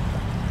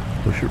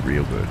 Push it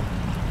real good.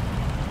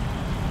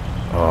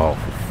 Oh,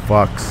 for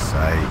fuck's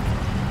sake.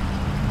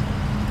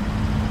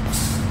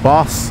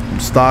 Boss, I'm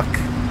stuck.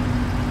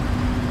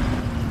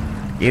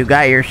 You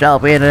got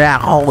yourself into that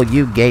hole,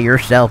 you get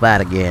yourself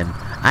out again.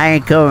 I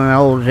ain't coming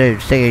over to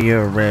see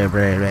you. Blah,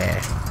 blah,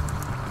 blah.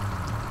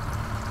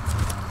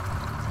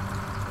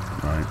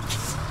 Right.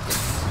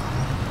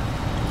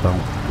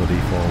 Don't bloody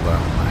fall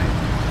down, mate.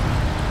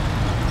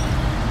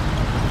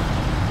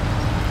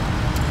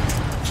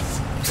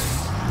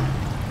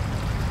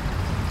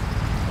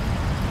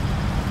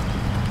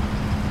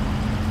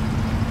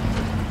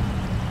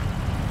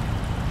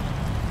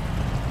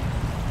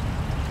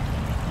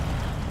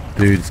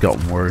 Dude, it's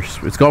gotten worse.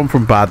 It's gone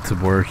from bad to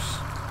worse.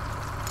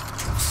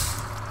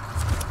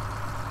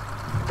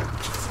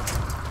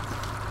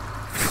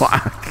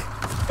 Fuck.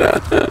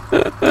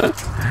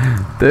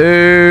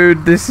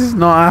 Dude, this is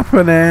not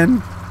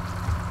happening.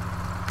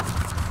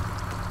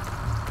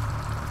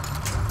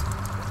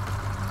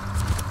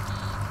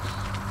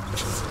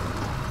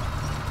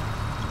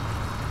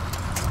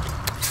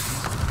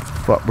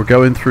 Fuck, we're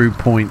going through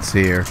points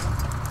here.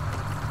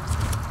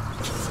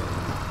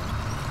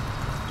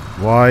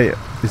 Why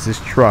is this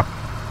truck?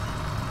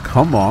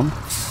 Come on.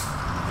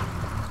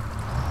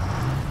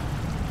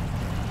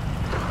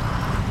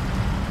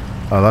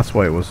 Oh, that's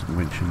why it wasn't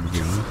winching the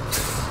beginning.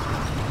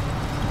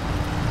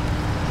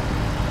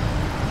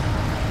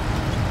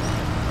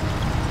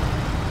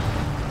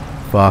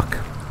 Fuck.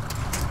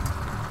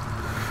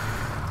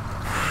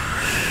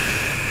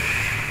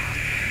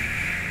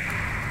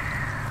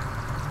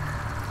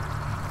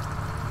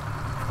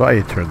 Forgot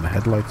you turn the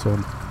headlights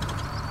on.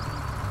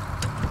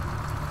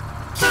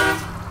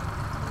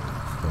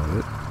 Got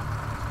it.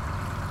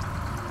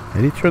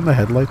 Did he turn the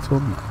headlights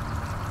on?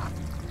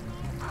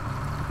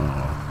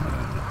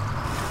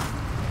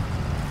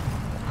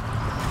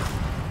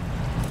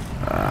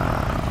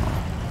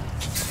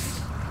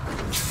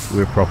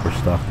 We're proper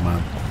stuff,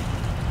 man.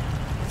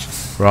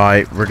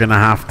 Right, we're gonna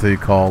have to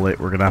call it.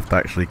 We're gonna have to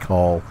actually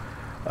call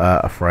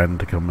a friend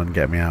to come and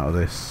get me out of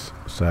this.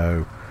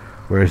 So,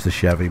 where's the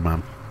Chevy,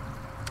 man?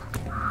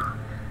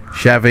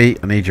 Chevy,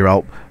 I need your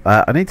help.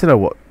 I need to know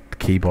what the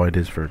keybind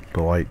is for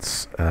the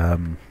lights.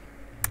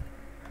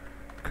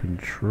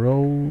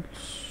 Controls.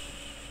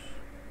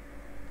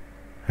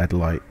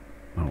 Headlight.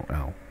 Oh,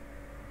 L.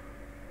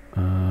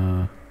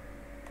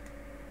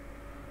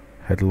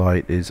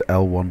 Headlight is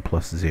L1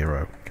 plus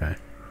 0. Okay.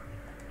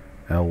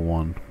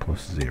 L1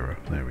 plus 0.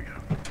 There we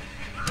go.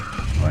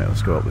 Right,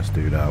 let's go up this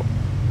dude out.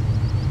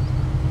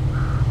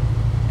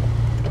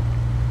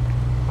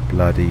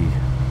 Bloody.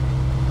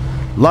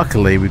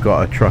 Luckily, we've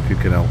got a truck who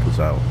can help us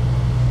out.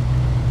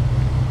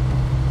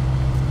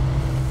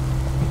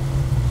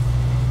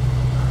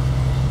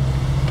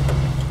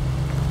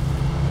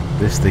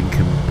 This thing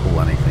can pull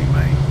anything,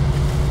 mate.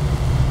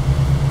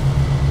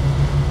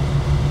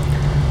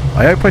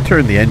 I hope I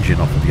turned the engine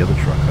off of the other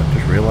truck. I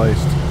just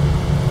realised.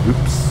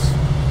 Oops.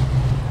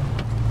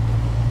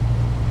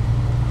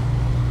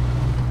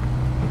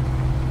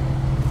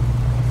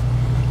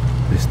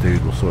 This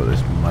dude will sort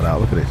this mud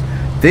out. Look at this.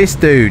 This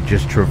dude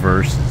just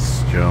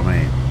traverses. Do you know what I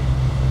mean?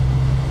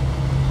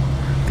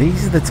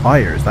 These are the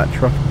tyres that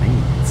truck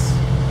needs.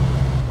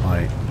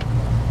 Like.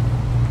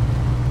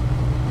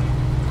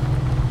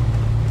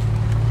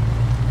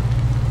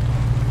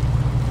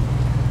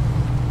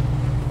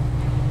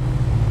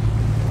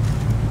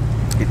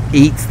 It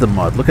eats the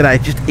mud. Look at that.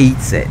 It just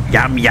eats it.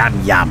 Yum,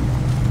 yum, yum.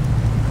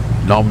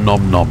 Nom,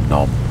 nom, nom,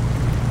 nom.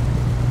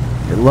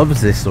 It loves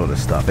this sort of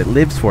stuff. It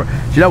lives for it.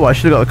 Do you know what? I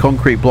should have got the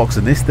concrete blocks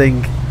in this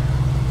thing.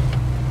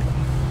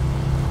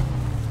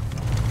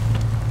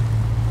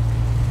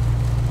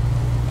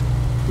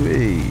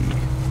 Whee.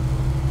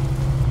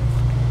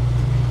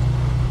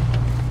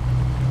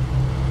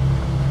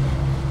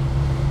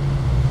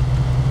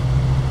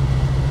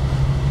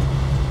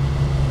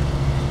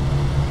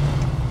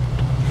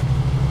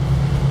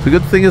 The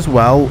good thing as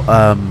well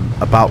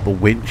about the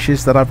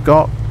winches that I've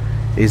got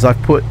is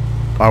I've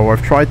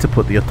tried to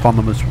put the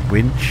autonomous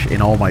winch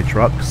in all my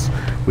trucks,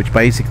 which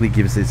basically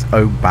gives its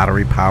own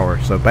battery power.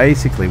 So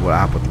basically what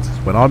happens is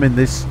when I'm in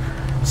this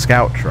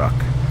scout truck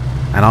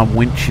and I'm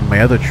winching my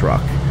other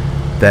truck,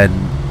 then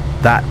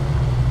that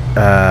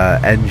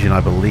engine, I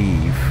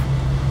believe,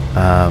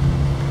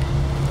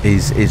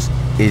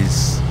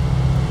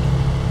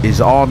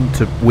 is on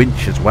to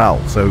winch as well.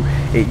 So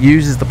it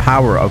uses the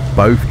power of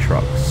both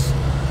trucks,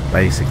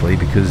 basically,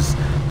 because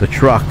the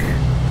truck,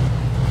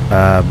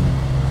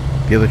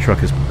 the other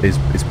truck is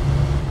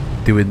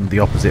doing the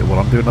opposite of what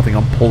I'm doing. I think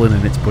I'm pulling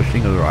and it's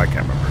pushing, or I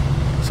can't remember,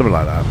 something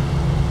like that.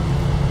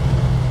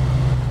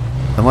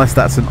 Unless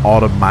that's an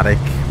automatic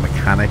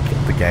mechanic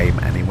of the game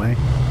anyway.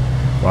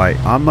 Right,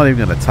 I'm not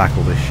even going to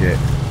tackle this shit.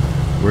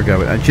 We're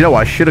going, and do you know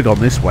what? I should have gone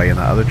this way in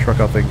that other truck.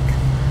 I think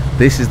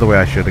this is the way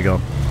I should have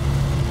gone,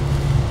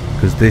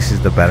 because this is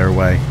the better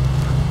way.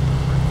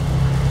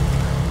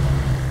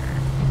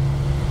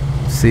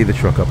 See the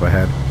truck up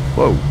ahead.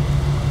 Whoa.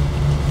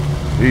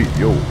 Hey,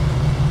 yo.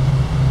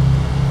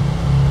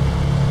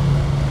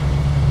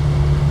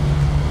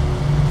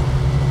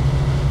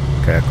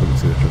 Okay, I couldn't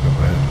see the truck up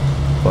ahead.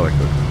 Thought I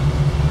could.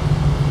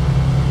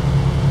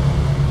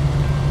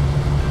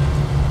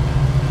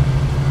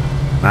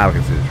 Now I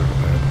can see the truck up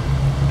ahead.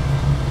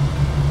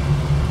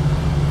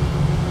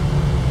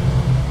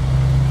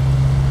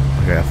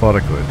 Okay, I thought I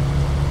could.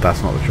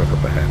 That's not the truck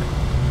up ahead.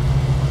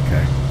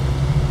 Okay.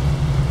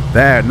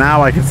 There,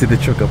 now I can see the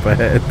truck up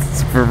ahead.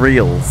 It's for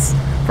reals.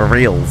 For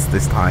reals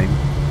this time.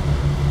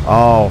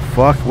 Oh,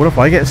 fuck. What if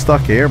I get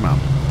stuck here, man?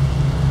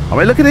 I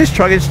mean, look at this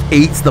truck. It just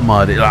eats the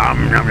mud. It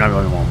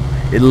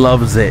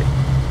loves it.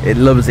 It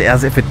loves it. It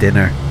has it for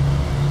dinner.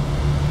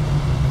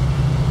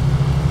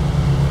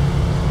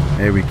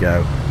 Here we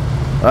go.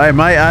 Hey,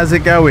 mate, how's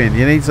it going?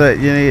 You need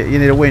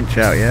a winch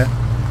out, yeah?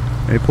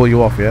 Let me pull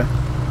you off, yeah?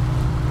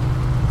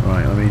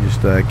 Right, let me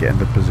just get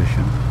into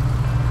position.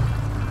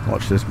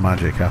 Watch this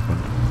magic happen.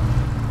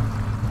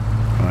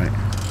 Right.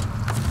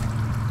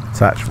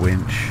 Attach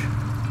winch.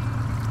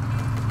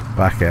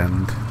 Back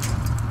end.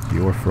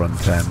 Your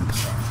front end.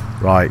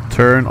 Right,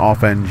 turn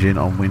off engine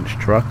on winch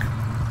truck.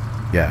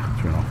 Yeah,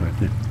 turn off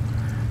engine.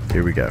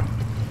 Here we go.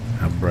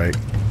 Handbrake.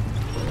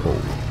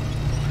 Pull.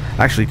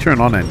 Actually, turn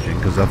on engine,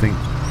 because I think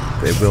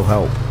it will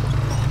help.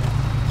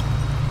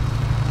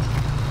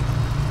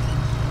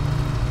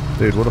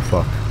 Dude, what the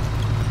fuck?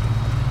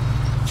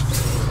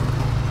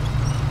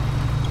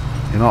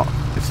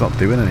 It's not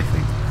doing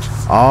anything.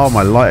 Oh,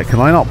 my light. Can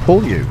I not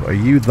pull you? Are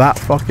you that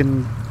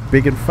fucking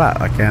big and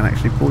fat? I can't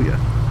actually pull you.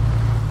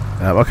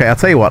 Okay, I'll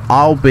tell you what.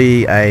 I'll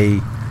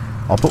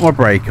put my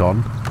brake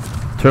on,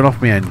 turn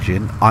off my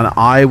engine, and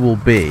I will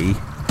be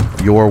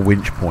your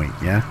winch point,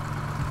 yeah?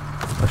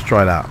 Let's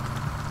try that.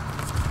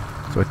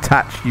 So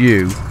attach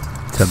you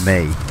to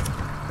me.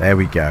 There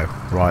we go.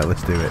 Right,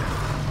 let's do it.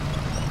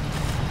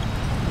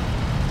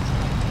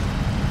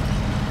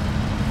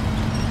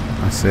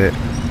 That's it.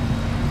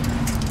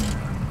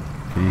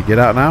 Can you get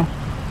out now?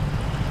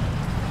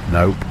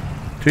 Nope.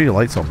 Turn your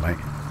lights on, mate.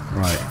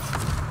 Right.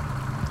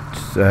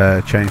 Just,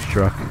 change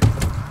truck.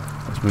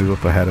 Let's move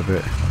up ahead a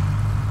bit.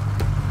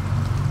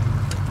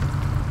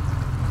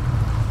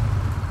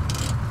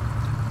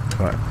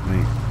 Right, me.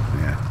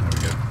 Yeah, there we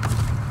go.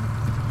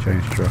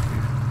 Change truck.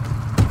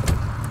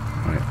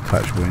 Right,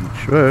 attach winch.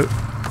 Whoa.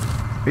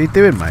 What are you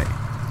doing, mate?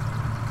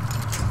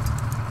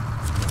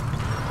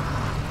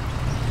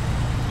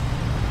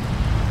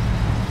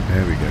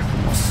 There we go,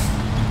 come on.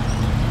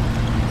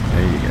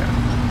 There you go.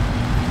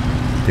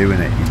 You're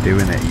doing it, you're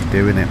doing it, you're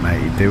doing it,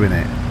 mate, you're doing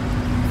it.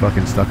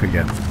 Fucking stuck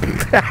again.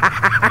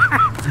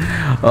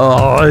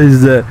 Oh,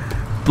 is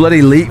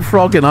bloody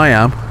leapfrogging I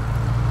am.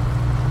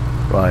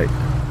 Right.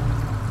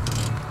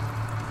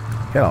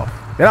 Get off.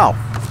 Get off.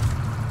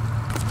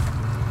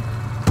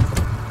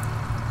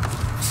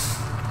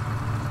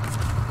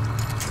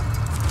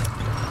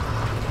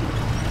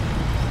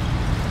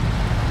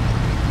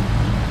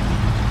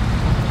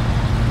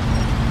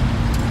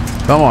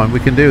 Come on, we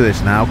can do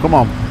this now. Come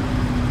on.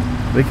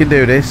 We can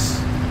do this.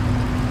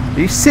 Are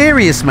you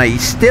serious, mate? You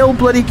still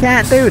bloody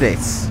can't do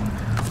this?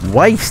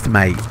 Waste,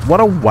 mate. What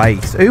a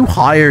waste. Who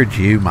hired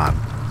you, man?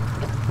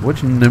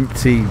 Which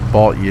numpty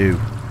bought you?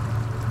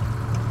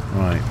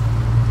 Right.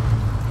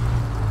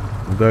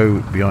 We'll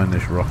go behind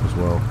this rock as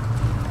well.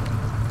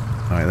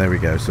 Alright, there we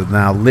go. So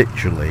now,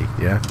 literally,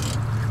 yeah?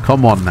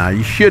 Come on now.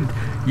 You should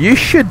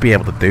be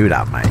able to do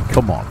that, mate.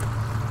 Come on.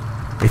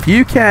 If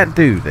you can't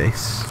do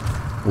this,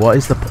 what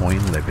is the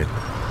point in living?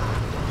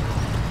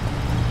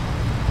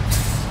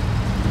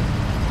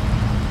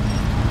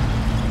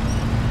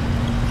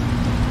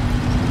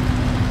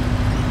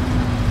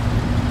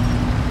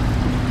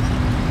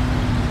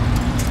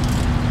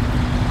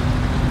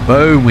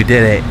 Boom, we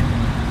did it.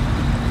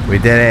 We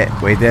did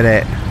it. We did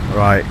it.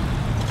 Right.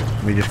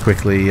 Let me just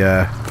quickly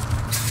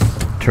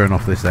turn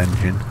off this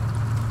engine.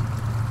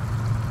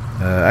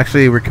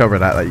 Actually recover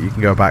that. You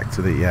can go back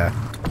to the... Yeah.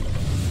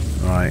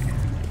 Right.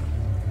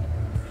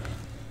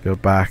 Go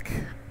back.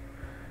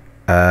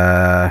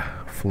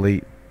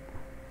 Fleet.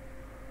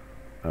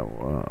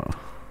 Oh,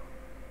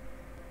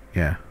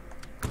 yeah.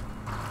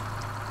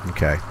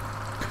 Okay.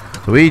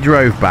 So we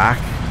drove back.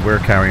 We're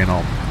carrying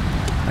on.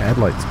 My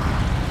headlights.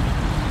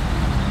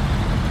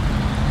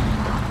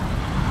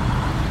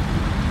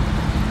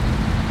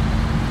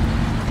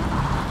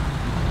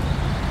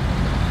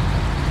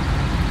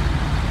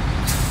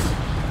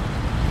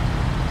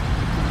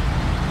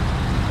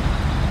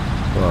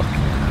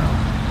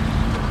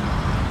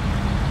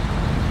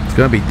 It's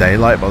going to be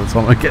daylight by the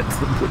time I get to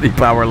the bloody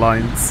power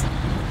lines.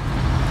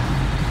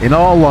 In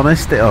all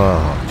honesty,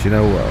 oh, do you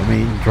know what I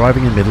mean?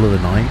 Driving in the middle of the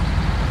night?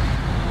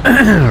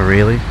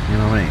 Really? You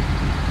know what I mean?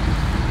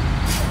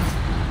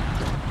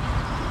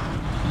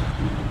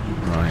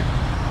 Right.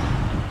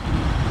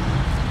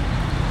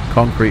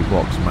 Concrete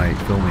blocks, mate.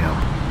 Fill me up.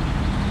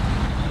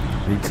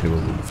 Need 2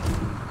 of them.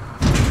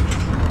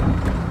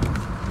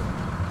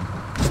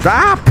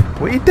 Stop!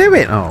 What are you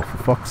doing? Oh, for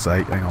fuck's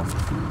sake. Hang on.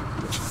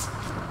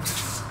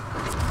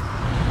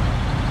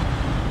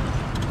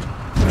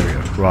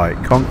 Right,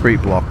 concrete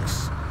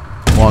blocks.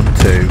 1,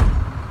 2.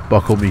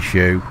 Buckle me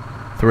shoe.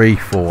 3,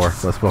 4.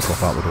 Let's buckle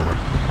off out the door.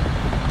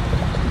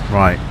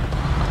 Right.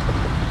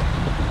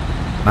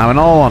 Now, in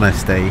all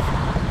honesty,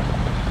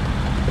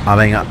 I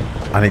think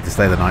I need to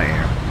stay the night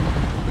here.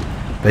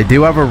 They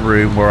do have a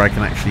room where I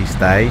can actually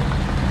stay,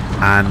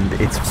 and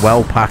it's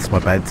well past my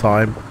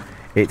bedtime.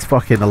 It's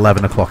fucking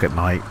 11 o'clock at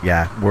night.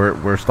 Yeah,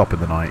 we're stopping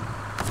the night.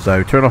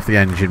 So turn off the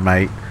engine,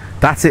 mate.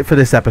 That's it for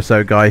this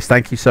episode, guys.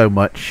 Thank you so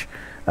much.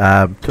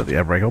 Took the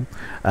air brake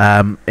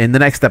on. In the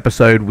next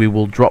episode, we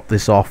will drop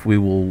this off. We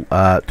will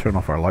turn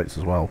off our lights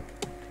as well,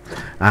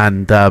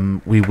 and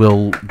we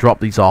will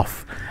drop these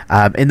off.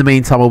 In the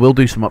meantime, I will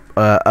do some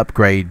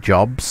upgrade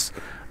jobs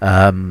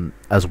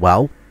as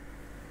well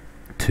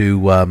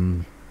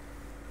to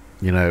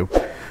you know,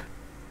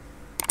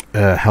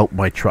 help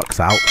my trucks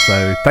out.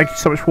 So thank you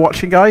so much for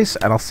watching, guys,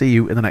 and I'll see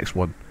you in the next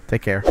one.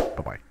 Take care.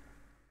 Bye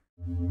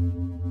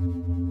bye.